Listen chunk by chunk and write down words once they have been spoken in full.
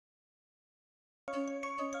Right.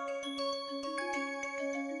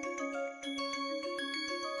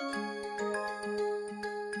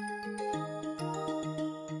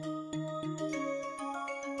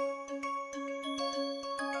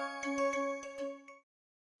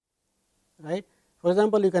 For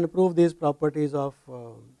example, you can prove these properties of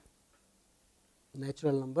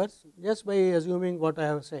natural numbers just by assuming what I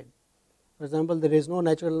have said. For example, there is no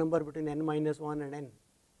natural number between n minus 1 and n.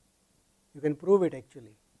 You can prove it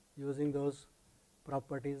actually using those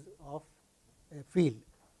properties of a field,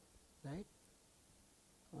 right.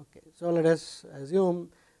 Okay. So, let us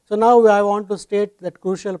assume. So, now I want to state that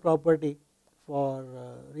crucial property for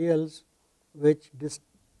reals which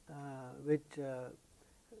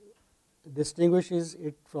distinguishes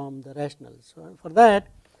it from the rationals. So, for that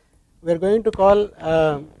we are going to call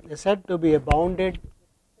a set to be a bounded.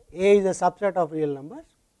 A is a subset of real numbers.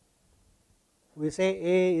 We say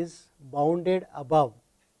A is bounded above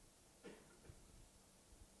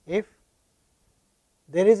if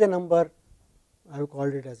there is a number, I have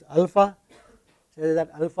called it as alpha, say that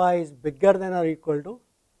alpha is bigger than or equal to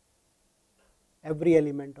every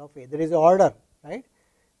element of A. There is an order, right.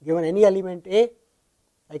 Given any element A,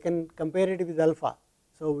 I can compare it with alpha.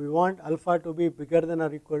 So, we want alpha to be bigger than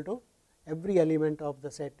or equal to every element of the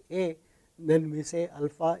set A, then we say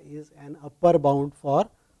alpha is an upper bound for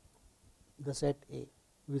the set A.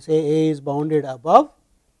 We say A is bounded above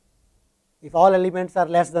if all elements are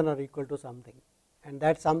less than or equal to something, and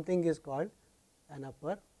that something is called an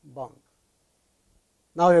upper bound.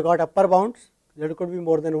 Now, you got upper bounds, there could be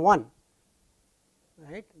more than one,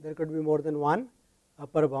 right. There could be more than one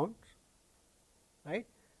upper bounds, right.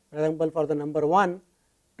 For example, for the number 1,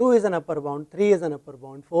 2 is an upper bound, 3 is an upper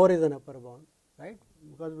bound, 4 is an upper bound, right,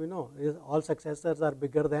 because we know all successors are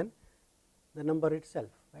bigger than the number itself,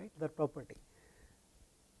 right, that property.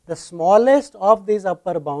 The smallest of these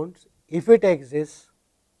upper bounds, if it exists,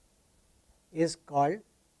 is called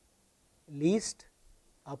least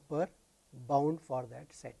upper bound for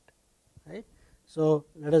that set, right. So,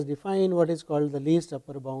 let us define what is called the least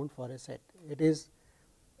upper bound for a set. It is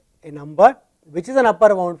a number which is an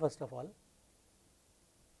upper bound. First of all,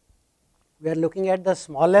 we are looking at the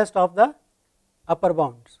smallest of the upper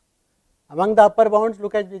bounds. Among the upper bounds,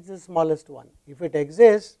 look at which is the smallest one. If it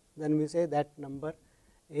exists, then we say that number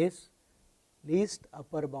is least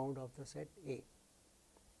upper bound of the set A.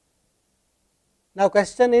 Now,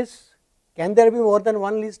 question is, can there be more than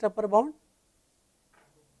one least upper bound?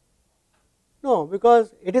 No,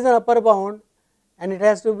 because it is an upper bound and it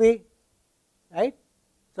has to be, right.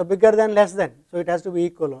 So, bigger than, less than, so it has to be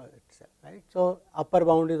equal itself, right. So, upper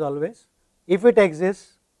bound is always, if it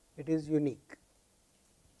exists, it is unique,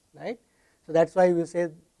 right. So, that is why we say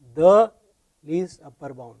the least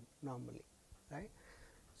upper bound normally, right.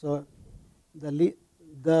 So, the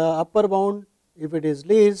upper bound, if it is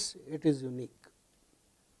least, it is unique.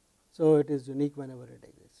 So, it is unique whenever it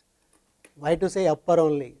exists. Why to say upper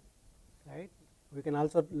only, right? We can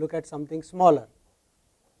also look at something smaller.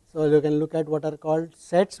 So, you can look at what are called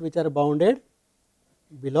sets which are bounded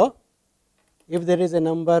below. If there is a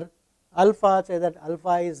number alpha, say that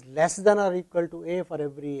alpha is less than or equal to A for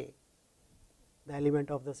every A, the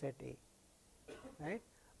element of the set A, right.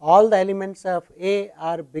 All the elements of A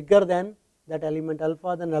are bigger than that element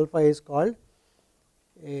alpha, then alpha is called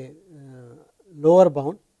a lower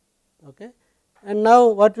bound. Okay. And now,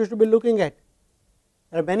 what you should be looking at?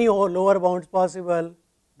 There are many lower bounds possible,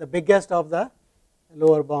 the biggest of the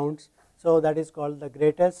lower bounds. So, that is called the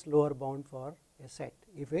greatest lower bound for a set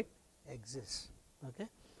if it exists. Okay.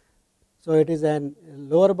 So, it is a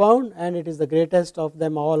lower bound and it is the greatest of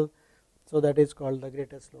them all. So, that is called the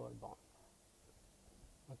greatest lower bound.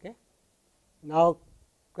 Okay. Now,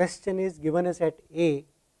 question is, given a set A,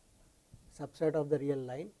 subset of the real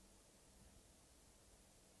line,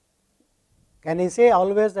 can I say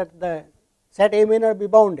always that the set A may not be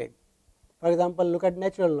bounded? For example, look at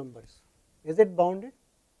natural numbers. Is it bounded?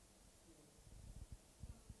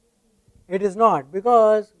 It is not,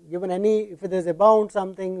 because given any, if there is a bound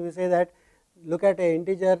something, we say that look at an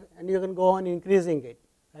integer and you can go on increasing it,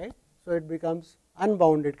 right. So, it becomes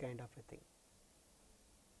unbounded kind of a thing,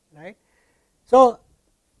 right. So,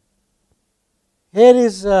 here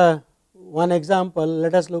is one example.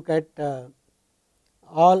 Let us look at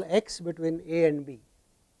all x between A and B.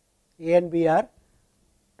 A and B are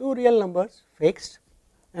two real numbers fixed,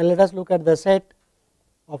 and let us look at the set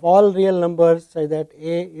of all real numbers such that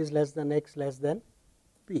A is less than x less than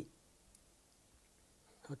B.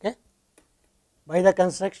 Okay. By the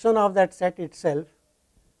construction of that set itself,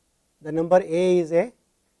 the number A is a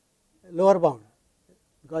lower bound,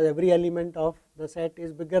 because every element of the set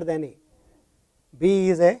is bigger than A. B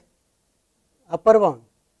is a upper bound,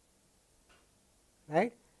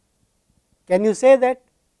 right. Can you say that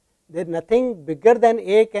there is nothing bigger than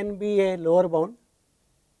A can be a lower bound?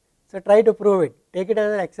 So, try to prove it, take it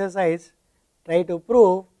as an exercise, try to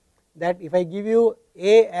prove that if I give you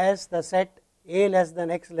A as the set A less than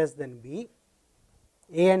X less than B,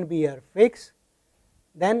 A and B are fixed,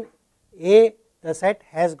 then A, the set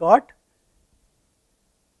has got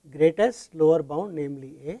greatest lower bound,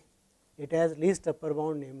 namely A, it has least upper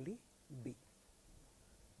bound, namely B,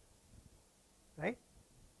 right.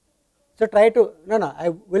 So, try to, no, I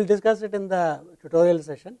will discuss it in the tutorial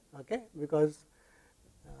session, okay, because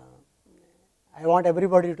I want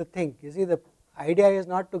everybody to think. You see, the idea is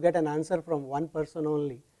not to get an answer from one person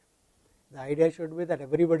only. The idea should be that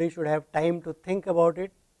everybody should have time to think about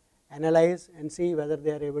it, analyze and see whether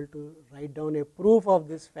they are able to write down a proof of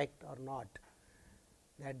this fact or not,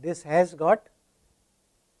 that this has got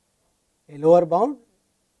a lower bound.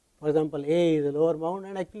 For example, A is a lower bound,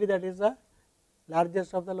 and actually that is the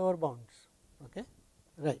largest of the lower bounds, okay,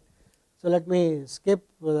 right. So, let me skip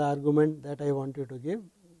the argument that I want you to give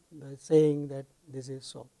by saying that this is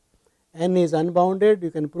so. N is unbounded,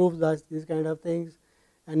 you can prove these kind of things,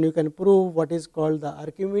 and you can prove what is called the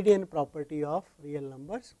Archimedean property of real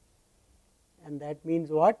numbers, and that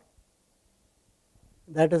means what?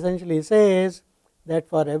 That essentially says that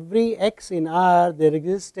for every x in R there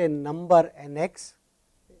exists a number nx,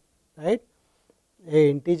 right, a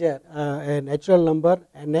integer, a natural number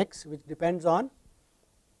nx which depends on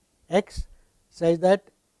x such that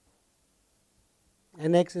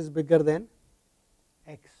nx is bigger than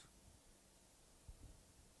x.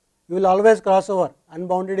 You will always cross over,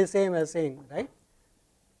 unbounded is same as saying, right,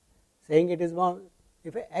 saying it is bound.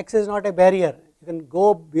 If x is not a barrier, you can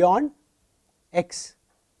go beyond x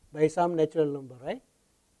by some natural number, right.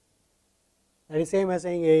 That is same as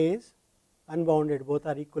saying A is unbounded, both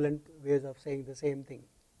are equivalent ways of saying the same thing,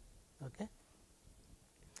 okay.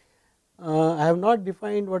 I have not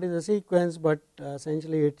defined what is the sequence, but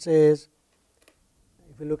essentially it says,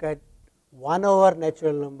 if you look at 1 over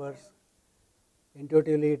natural numbers,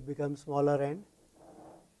 intuitively it becomes smaller and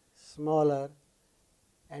smaller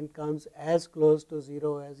and comes as close to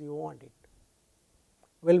 0 as you want it.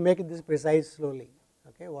 We will make this precise slowly,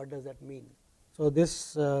 okay. What does that mean? So,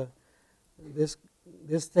 this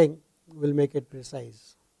thing will make it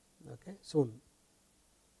precise, okay, soon.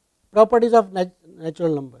 Properties of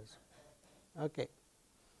natural numbers, okay.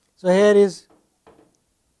 So, here is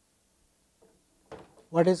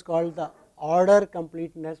what is called the order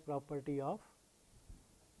completeness property of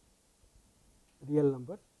real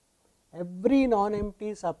numbers. Every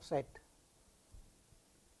non-empty subset,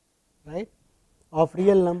 right, of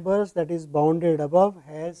real numbers that is bounded above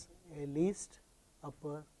has a least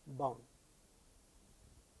upper bound.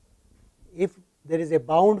 If there is a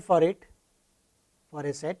bound for it, for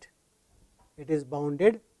a set, it is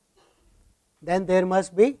bounded, then there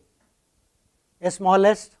must be a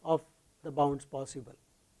smallest of the bounds possible.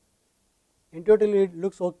 Intuitively it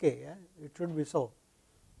looks okay, yeah? It should be so,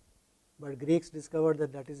 but Greeks discovered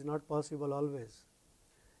that that is not possible always.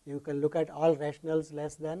 You can look at all rationals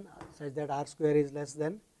less than, such that R square is less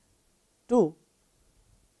than 2,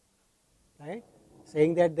 right.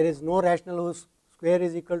 Saying that there is no rational whose square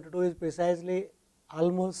is equal to 2 is precisely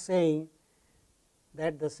almost saying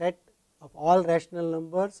that the set of all rational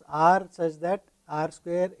numbers are such that R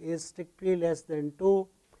square is strictly less than 2,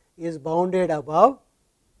 is bounded above,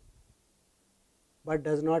 but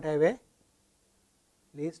does not have a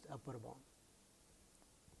least upper bound.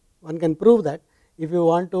 One can prove that. If you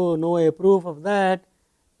want to know a proof of that,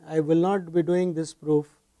 I will not be doing this proof.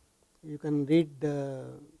 You can read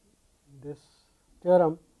this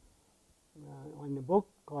theorem in a book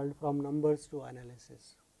called From Numbers to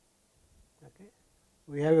Analysis. Okay.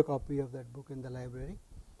 We have a copy of that book in the library.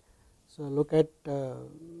 So, look at,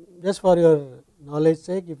 just for your knowledge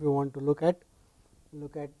sake, if you want to look at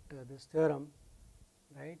this theorem,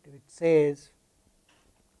 right, which says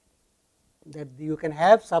that you can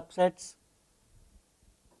have subsets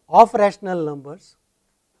of rational numbers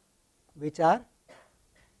which are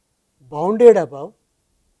bounded above,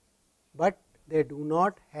 but they do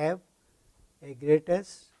not have a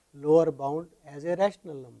greatest lower bound as a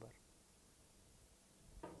rational number.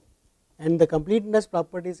 And the completeness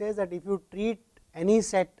property says that if you treat any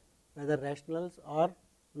set, whether rationals or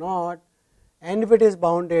not, and if it is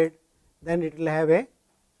bounded, then it will have a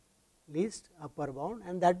least upper bound,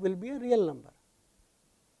 and that will be a real number,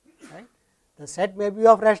 right. The set may be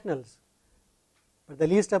of rationals, but the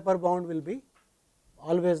least upper bound will be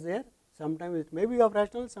always there. Sometimes it may be of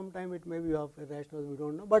rationals, sometimes it may be of irrationals, we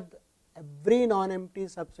do not know, but every non-empty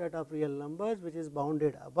subset of real numbers which is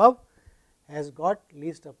bounded above has got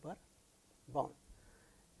least upper bound.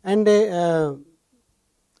 And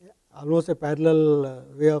almost a parallel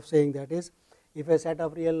way of saying that is, if a set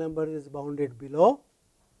of real numbers is bounded below,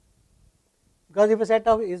 because if a set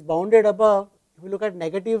of is bounded above, if you look at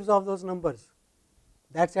negatives of those numbers,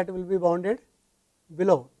 that set will be bounded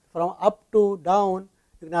below. From up to down,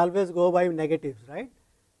 you can always go by negatives, right.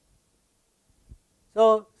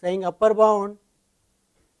 So, saying upper bound,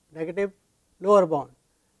 negative lower bound,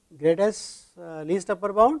 greatest least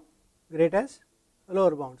upper bound, greatest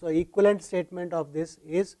lower bound. So, equivalent statement of this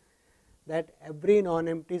is that every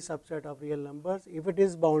non-empty subset of real numbers, if it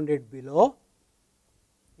is bounded below,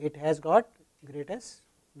 it has got greatest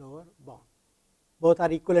lower bound. Both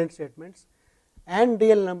are equivalent statements, and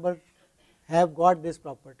real numbers have got this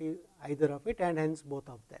property, either of it, and hence both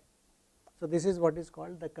of them. So, this is what is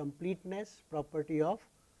called the completeness property of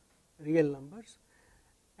real numbers,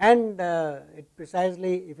 and it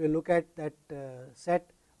precisely, if you look at that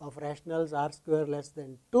set of rationals r square less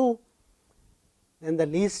than 2, then the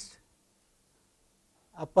least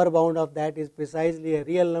upper bound of that is precisely a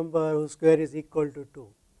real number whose square is equal to 2.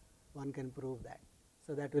 One can prove that.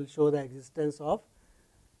 So, that will show the existence of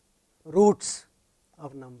roots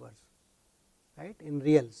of numbers, right, in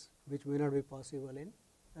reals, which may not be possible in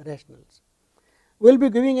rationals. We will be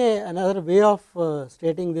giving another way of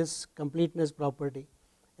stating this completeness property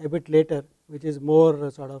a bit later, which is more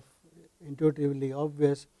sort of intuitively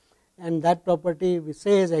obvious, and that property we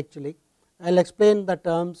says actually, I will explain the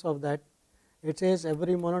terms of that. It says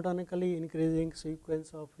every monotonically increasing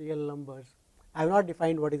sequence of real numbers. I have not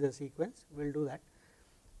defined what is a sequence, we will do that,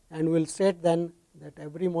 and we will state then that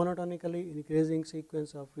every monotonically increasing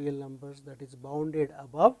sequence of real numbers that is bounded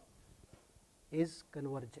above is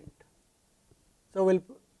convergent. So, we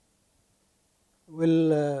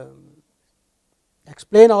will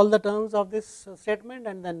explain all the terms of this statement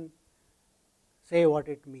and then say what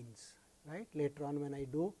it means, right, later on when I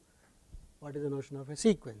do what is the notion of a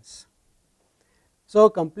sequence. So,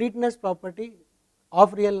 completeness property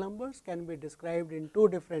of real numbers can be described in two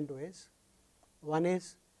different ways. One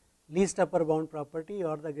is least upper bound property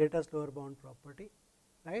or the greatest lower bound property,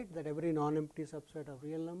 right, that every non-empty subset of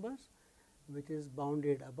real numbers which is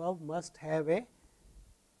bounded above must have a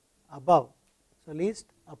above. So, least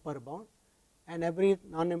upper bound, and every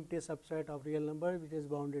non-empty subset of real number which is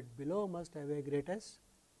bounded below must have a greatest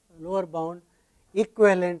lower bound.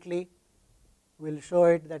 Equivalently, we will show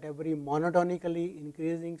it that every monotonically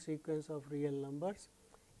increasing sequence of real numbers,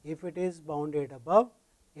 if it is bounded above,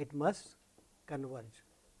 it must converge.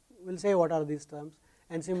 We will say what are these terms,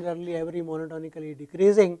 and similarly every monotonically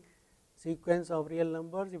decreasing sequence of real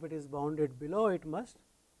numbers, if it is bounded below, it must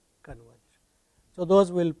converge. So,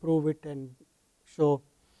 those will prove it and show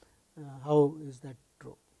how is that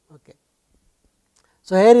true. Okay.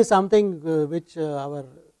 So, here is something which our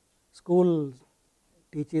school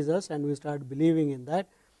teaches us, and we start believing in that,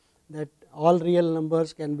 that all real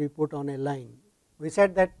numbers can be put on a line. We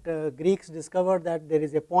said that Greeks discovered that there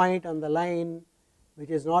is a point on the line which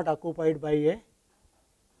is not occupied by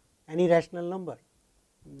any rational number,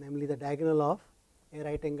 namely the diagonal of a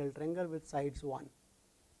right angle triangle with sides 1,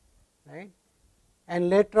 right. And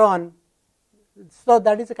later on, so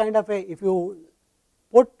that is a kind of a, if you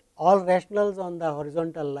put all rationals on the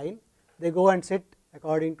horizontal line, they go and sit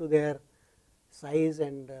according to their size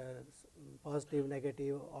and positive,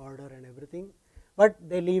 negative order and everything, but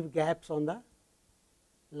they leave gaps on the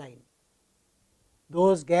line.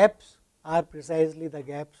 Those gaps are precisely the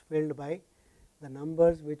gaps filled by the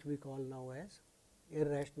numbers which we call now as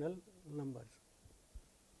irrational numbers,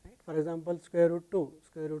 right. For example, square root 2,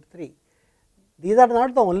 square root 3, these are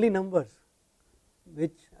not the only numbers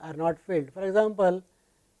which are not filled. For example,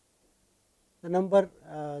 the number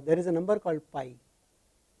there is a number called pi,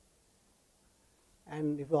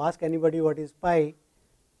 and if you ask anybody what is pi,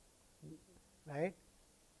 right,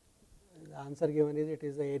 the answer given is it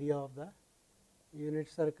is the area of the unit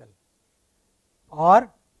circle, or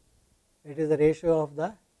it is the ratio of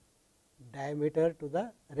the diameter to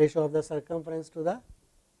the ratio of the circumference to the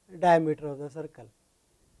diameter of the circle.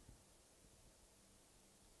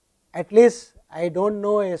 At least I do not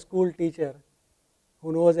know a school teacher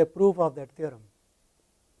who knows a proof of that theorem.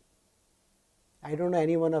 I do not know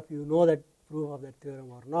any one of you know that proof of that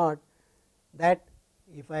theorem or not, that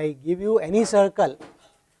if I give you any circle,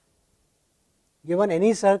 given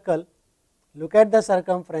any circle, look at the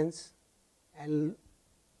circumference and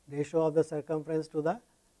ratio of the circumference to the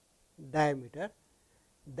diameter,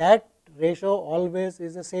 that ratio always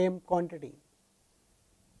is the same quantity,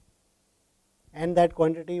 and that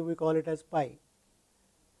quantity we call it as pi.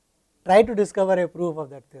 Try to discover a proof of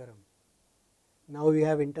that theorem. Now we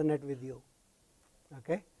have internet with you,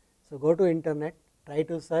 Okay. So, go to internet, try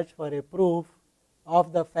to search for a proof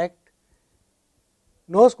of the fact.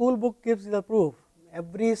 No school book gives the proof.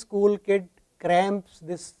 Every school kid cramps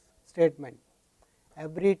this statement.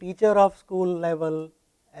 Every teacher of school level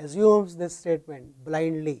assumes this statement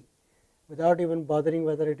blindly without even bothering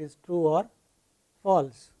whether it is true or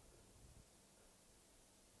false.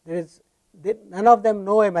 None of them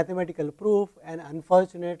know a mathematical proof, and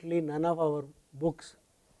unfortunately none of our books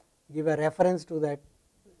give a reference to that.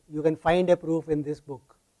 You can find a proof in this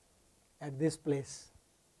book at this place.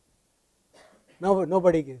 No,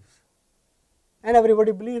 nobody gives, and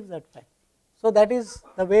everybody believes that fact. So, that is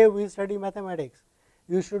the way we study mathematics.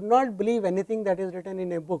 You should not believe anything that is written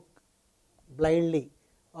in a book blindly,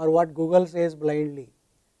 or what Google says blindly.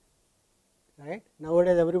 Right?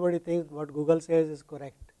 Nowadays everybody thinks what Google says is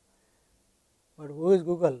correct. But who is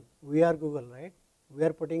Google? We are Google, right? We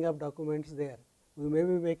are putting up documents there. We may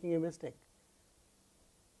be making a mistake.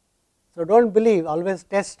 So, do not believe, always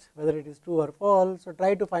test whether it is true or false. So,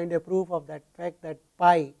 try to find a proof of that fact that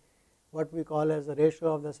pi, what we call as the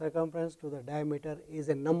ratio of the circumference to the diameter, is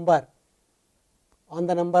a number on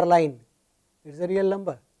the number line. It is a real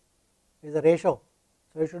number, it is a ratio.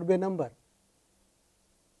 So, it should be a number.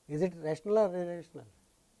 Is it rational or irrational?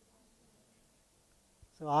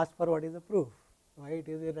 So, ask for what is the proof, why it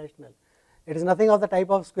is irrational. It is nothing of the type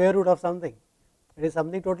of square root of something, it is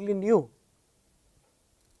something totally new.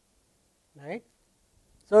 Right.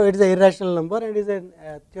 So, it is an irrational number and it is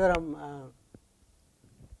a theorem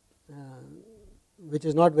which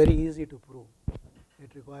is not very easy to prove.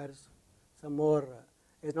 It requires some more,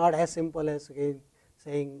 it is not as simple as again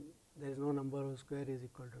saying there is no number whose square is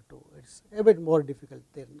equal to 2. It is a bit more difficult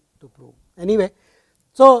to prove. Anyway,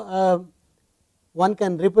 so one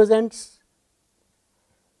can represent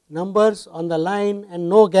numbers on the line and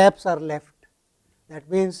no gaps are left. That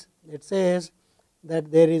means, it says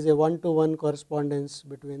that there is a one-to-one correspondence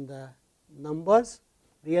between the numbers,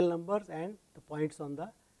 real numbers, and the points on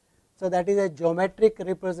the. So, that is a geometric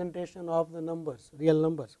representation of the numbers, real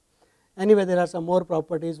numbers. Anyway, there are some more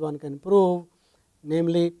properties one can prove,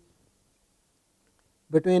 namely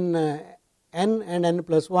between n and n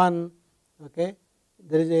plus 1, okay,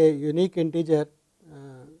 there is a unique integer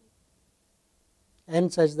n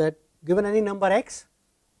such that given any number x,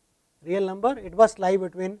 real number, it must lie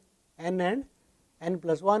between n and n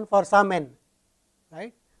plus 1 for some n,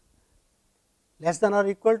 right, less than or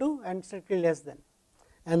equal to and strictly less than,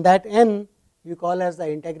 and that n you call as the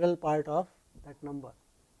integral part of that number.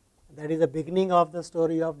 That is the beginning of the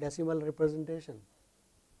story of decimal representation.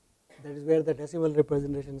 That is where the decimal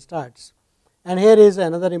representation starts. And here is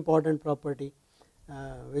another important property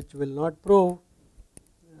which will not prove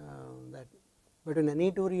that between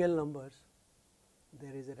any two real numbers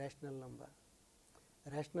there is a rational number.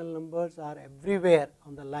 Rational numbers are everywhere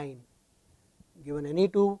on the line. Given any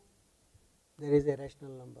two, there is a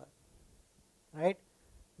rational number, right?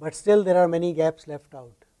 But still there are many gaps left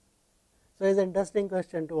out. So, it is an interesting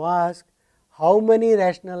question to ask, how many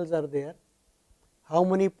rationals are there, how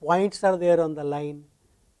many points are there on the line,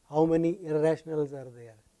 how many irrationals are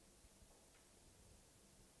there.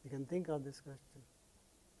 You can think of this question,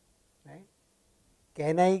 right?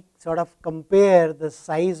 Can I sort of compare the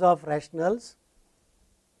size of rationals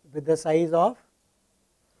with the size of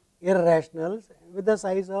irrationals with the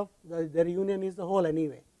size of their union is the whole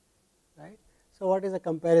anyway, right? So, what is a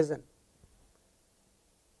comparison?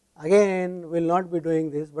 Again, we will not be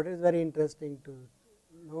doing this, but it is very interesting to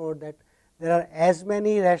note that there are as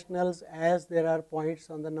many rationals as there are points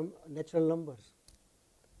on the natural numbers.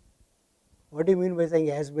 What do you mean by saying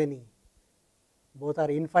as many? Both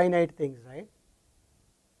are infinite things, right?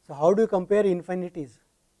 So, how do you compare infinities?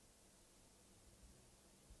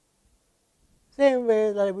 Same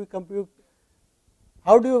way like we compute.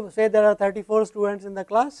 How do you say there are 34 students in the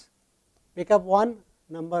class? Pick up one,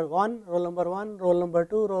 number 1, roll number 1, roll number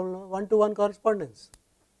 2, roll one-to-one correspondence.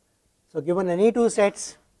 So, given any two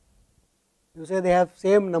sets, you say they have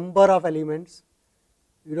same number of elements.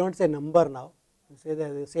 You do not say number now, you say they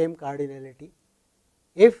have the same cardinality.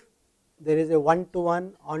 If there is a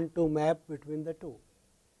one-to-one onto map between the two,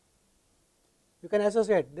 you can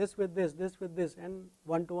associate this with this with this, and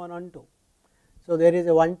one-to-one onto. So, there is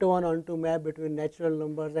a one-to-one onto map between natural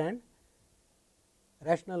numbers and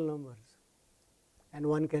rational numbers, and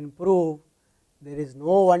one can prove there is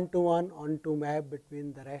no one-to-one onto map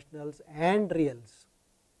between the rationals and reals.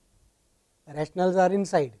 The rationals are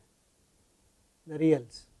inside the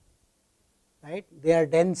reals, right? They are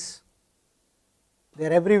dense, they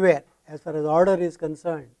are everywhere as far as order is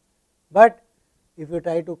concerned. But if you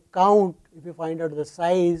try to count, if you find out the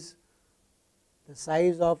size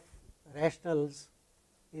of rationals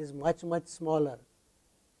is much smaller.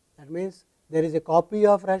 That means there is a copy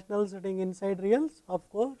of rational sitting inside reals, of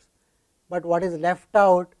course, but what is left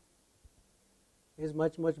out is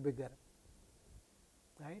much bigger,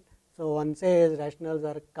 right. So, one says rationals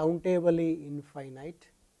are countably infinite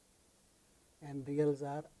and reals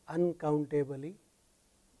are uncountably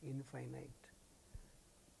infinite.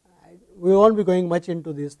 We will not be going much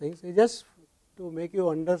into these things, it's just to make you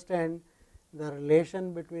understand the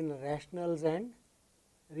relation between rationals and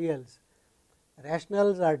reals.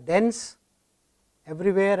 Rationals are dense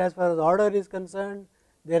everywhere as far as order is concerned,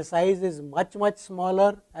 their size is much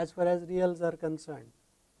smaller as far as reals are concerned.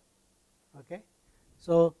 Okay.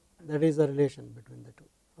 So, that is the relation between the two.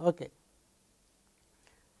 Okay.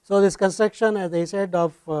 So, this construction, as I said,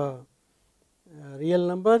 of real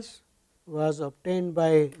numbers was obtained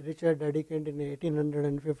by Richard Dedekind in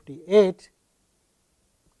 1858,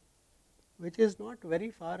 which is not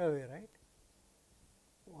very far away, right.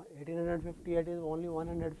 1858 is only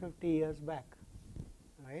 150 years back,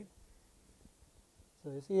 right.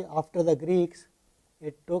 So, you see, after the Greeks,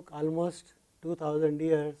 it took almost 2000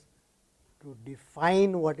 years to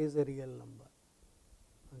define what is a real number.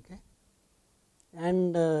 Okay.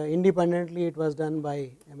 And independently it was done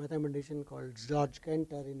by a mathematician called George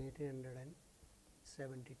Cantor in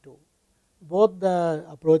 1872. Both the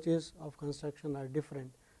approaches of construction are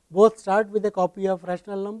different. Both start with a copy of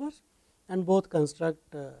rational numbers and both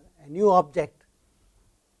construct a new object,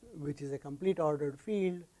 which is a complete ordered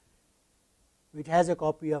field, which has a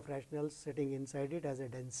copy of rationals sitting inside it as a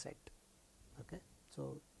dense set. Okay.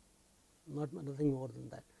 So, nothing more than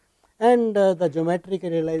that. And the geometric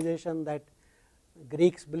realization that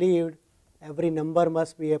Greeks believed every number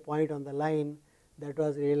must be a point on the line, that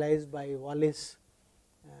was realized by Wallis,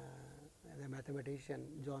 the mathematician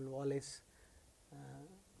John Wallis,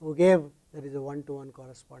 who gave there is a one-to-one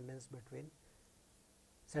correspondence between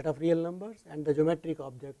set of real numbers and the geometric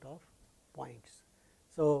object of points.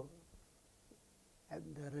 So,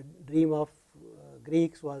 the dream of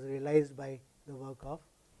Greeks was realized by the work of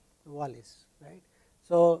Wallis, right.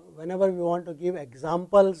 So, whenever we want to give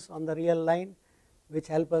examples on the real line which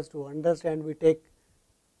help us to understand, we take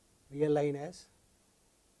real line as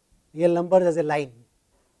real numbers as a line,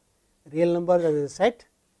 real numbers as a set,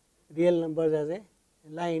 real numbers as a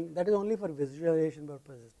line. That is only for visualization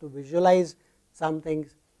purposes, to visualize some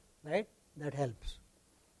things, right, that helps.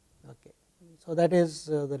 Okay. So, that is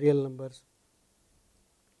the real numbers.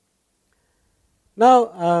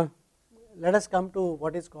 Now, let us come to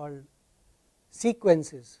what is called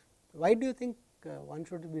sequences. Why do you think one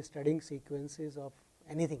should be studying sequences of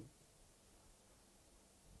anything?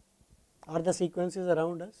 Are the sequences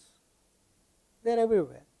around us? They are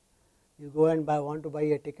everywhere. You go and want to buy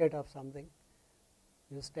a ticket of something,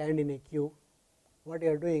 you stand in a queue. What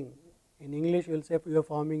you are doing? In English, you will say you are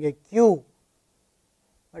forming a queue,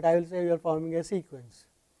 but I will say you are forming a sequence.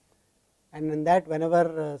 And in that,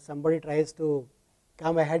 whenever somebody tries to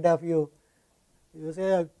come ahead of you, you say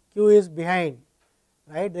a queue is behind,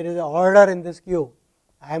 right. There is an order in this queue.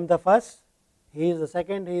 I am the first, he is the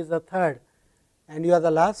second, he is the third, and you are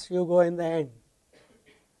the last, you go in the end.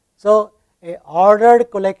 So, a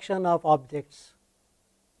ordered collection of objects,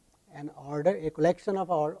 a collection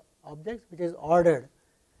of objects which is ordered,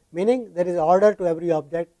 meaning there is order to every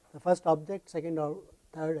object, the first object, second or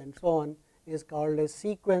third and so on, is called a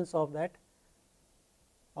sequence of that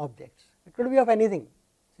objects. It could be of anything,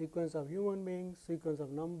 sequence of human beings, sequence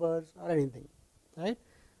of numbers or anything, right.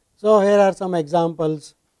 So, here are some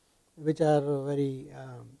examples which are very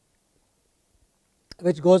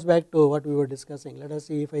which goes back to what we were discussing. Let us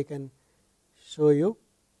see if I can show you.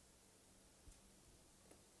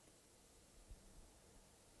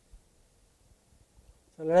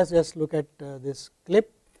 So, let us just look at this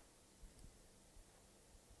clip.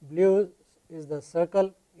 Blue is the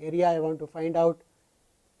circle area I want to find out,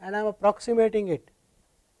 and I am approximating it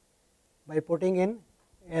by putting in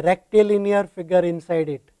a rectilinear figure inside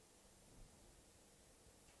it,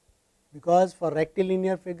 because for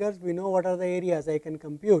rectilinear figures we know what are the areas I can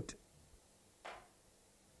compute,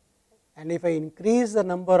 and if I increase the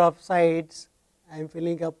number of sides, I am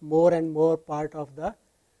filling up more and more part of the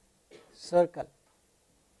circle.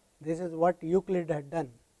 This is what Euclid had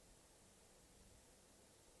done,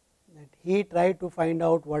 that he tried to find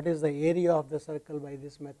out what is the area of the circle by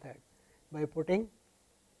this method, by putting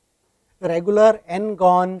regular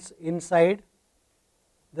n-gons inside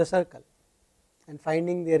the circle and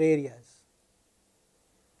finding their areas.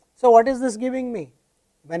 So, what is this giving me?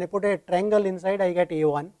 When I put a triangle inside, I get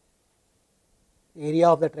A1, area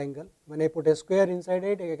of the triangle. When I put a square inside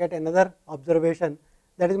it, I get another observation,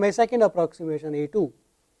 that is my second approximation, A2.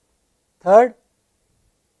 Third,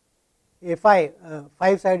 a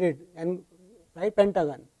 5 sided and right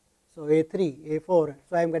pentagon. So A3, A4.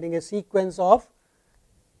 So I am getting a sequence of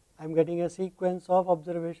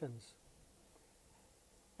observations.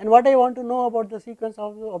 And what I want to know about the sequence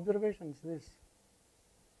of the observations is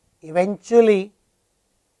eventually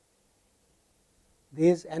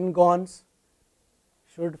these n-gons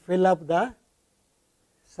should fill up the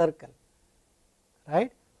circle,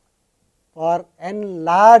 right. For n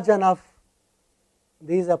large enough,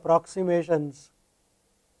 these approximations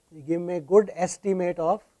give me a good estimate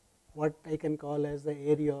of what I can call as the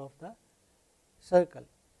area of the circle.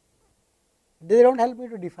 They do not help me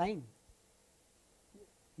to define,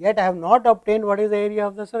 yet I have not obtained what is the area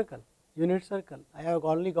of the circle, unit circle. I have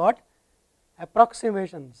only got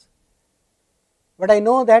approximations, but I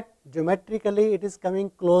know that geometrically it is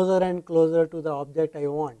coming closer and closer to the object I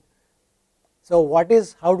want. So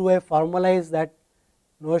how do I formalize that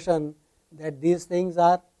notion that these things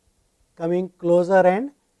are coming closer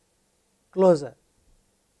and closer,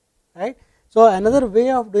 right. So another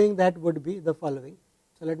way of doing that would be the following.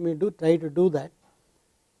 So let me try to do that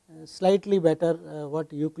slightly better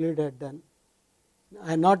what Euclid had done,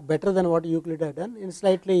 not better than what Euclid had done, in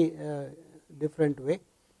slightly different way.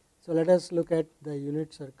 So let us look at the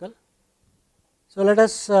unit circle. So let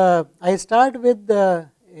us I start with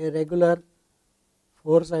a regular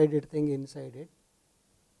 4-sided thing inside it,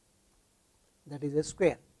 that is a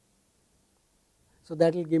square. So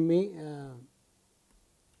that will give me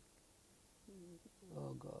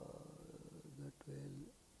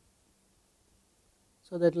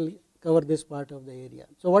so that will cover this part of the area.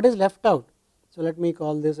 So what is left out? So let me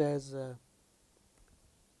call this as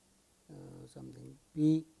something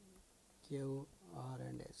P, Q, R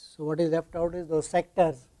and S. So what is left out is those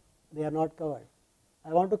sectors, they are not covered. I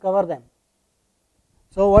want to cover them.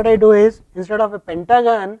 So what I do is, instead of a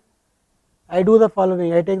pentagon, I do the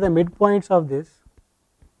following. I take the midpoints of this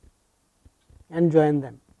and join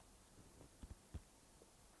them.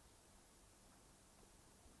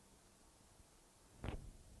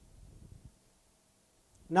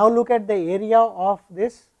 Now look at the area of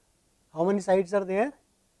this. How many sides are there?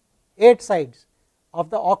 8 sides of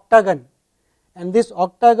the octagon, and this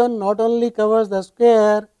octagon not only covers the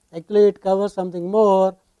square, actually it covers something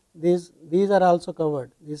more. These are also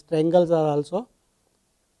covered, these triangles are also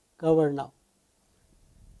covered now.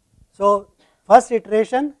 So first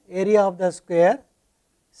iteration, area of the square,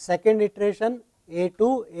 second iteration,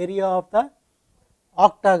 A2, area of the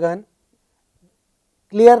octagon.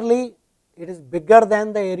 Clearly it is bigger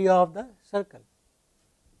than the area of the circle,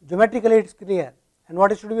 geometrically it is clear. And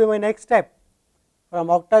what should be my next step? From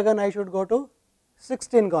octagon I should go to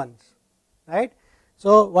 16 gons, right.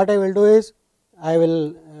 So what I will do is, I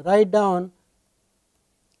will write down,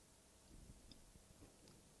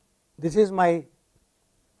 this is my,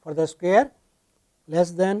 for the square,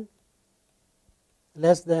 less than,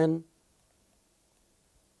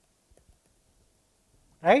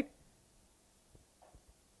 right,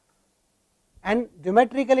 and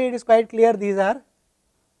geometrically it is quite clear, these are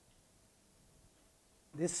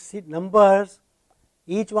these numbers,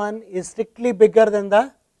 each one is strictly bigger than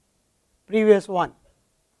the previous one,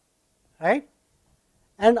 right.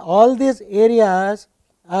 And all these areas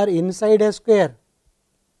are inside a square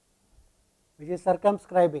which is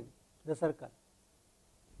circumscribing the circle.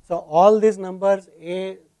 So all these numbers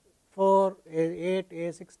A4, A8,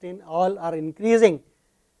 A16 all are increasing,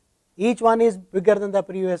 each one is bigger than the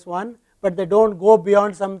previous one, but they do not go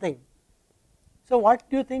beyond something. So what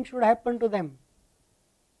do you think should happen to them?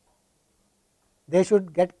 They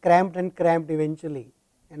should get cramped and cramped eventually,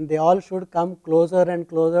 and they all should come closer and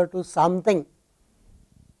closer to something.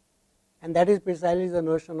 And that is precisely the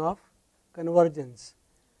notion of convergence,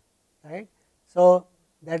 right. So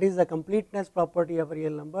that is the completeness property of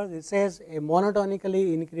real numbers. It says a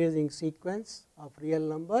monotonically increasing sequence of real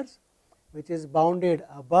numbers which is bounded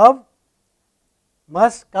above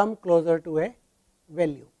must come closer to a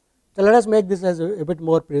value. So let us make this as a bit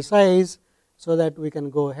more precise so that we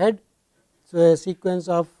can go ahead. So a sequence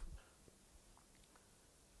of,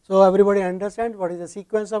 so everybody understands what is a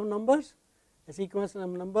sequence of numbers? A sequence of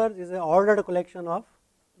numbers is an ordered collection of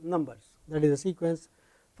numbers, that is a sequence,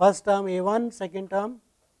 first term A1, second term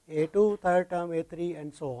A2, third term A3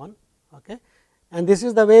 and so on, okay. And this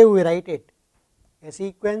is the way we write it. A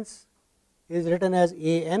sequence is written as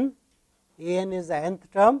AN, AN is the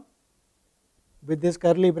nth term with this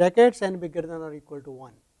curly brackets and bigger than or equal to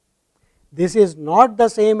 1. This is not the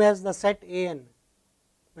same as the set AN,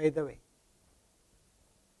 by the way.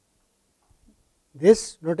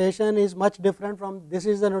 This notation is much different from, this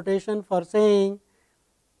is the notation for saying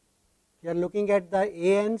you are looking at the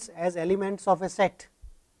ANs as elements of a set.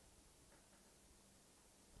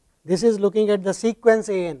 This is looking at the sequence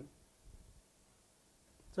a n.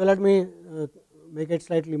 So, let me make it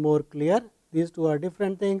slightly more clear. These two are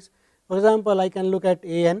different things. For example, I can look at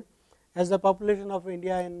a n as the population of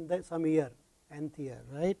India in some year, nth year,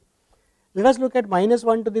 right. Let us look at minus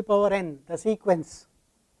 1 to the power n, the sequence.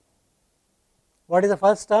 What is the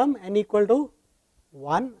first term? N equal to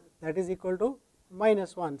 1, that is equal to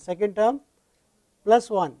minus 1. Second term plus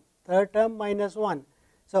 1, third term minus 1.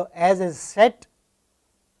 So, as a set,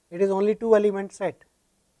 it is only 2 element set,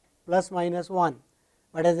 plus minus 1,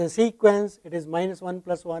 but as a sequence, it is minus 1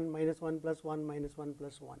 plus 1, minus 1 plus 1, minus 1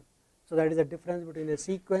 plus 1. So, that is the difference between a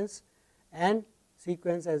sequence and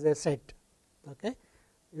sequence as a set. Okay.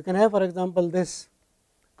 You can have, for example, this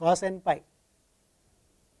cos n pi,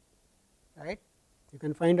 right. You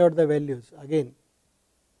can find out the values again.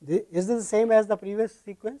 Is this the same as the previous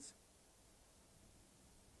sequence?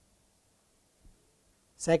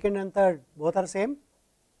 Second and third both are same?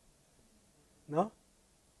 No?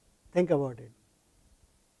 Think about it.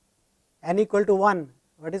 N equal to 1,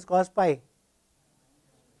 what is cos pi?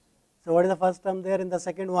 So, what is the first term there in the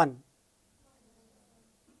second one?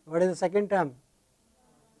 What is the second term?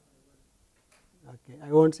 Okay,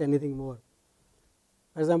 I won't say anything more.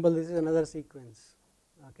 For example, this is another sequence.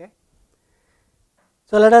 Okay.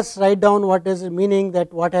 So, let us write down what is the meaning,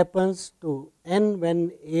 that what happens to n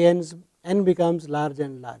when n becomes large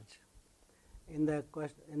and large. In the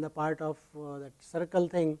question, in the part of that circle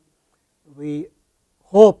thing, we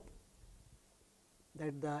hope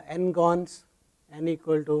that the n-gons, n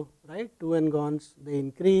equal to, right, 2 n-gons, they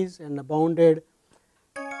increase, and the bounded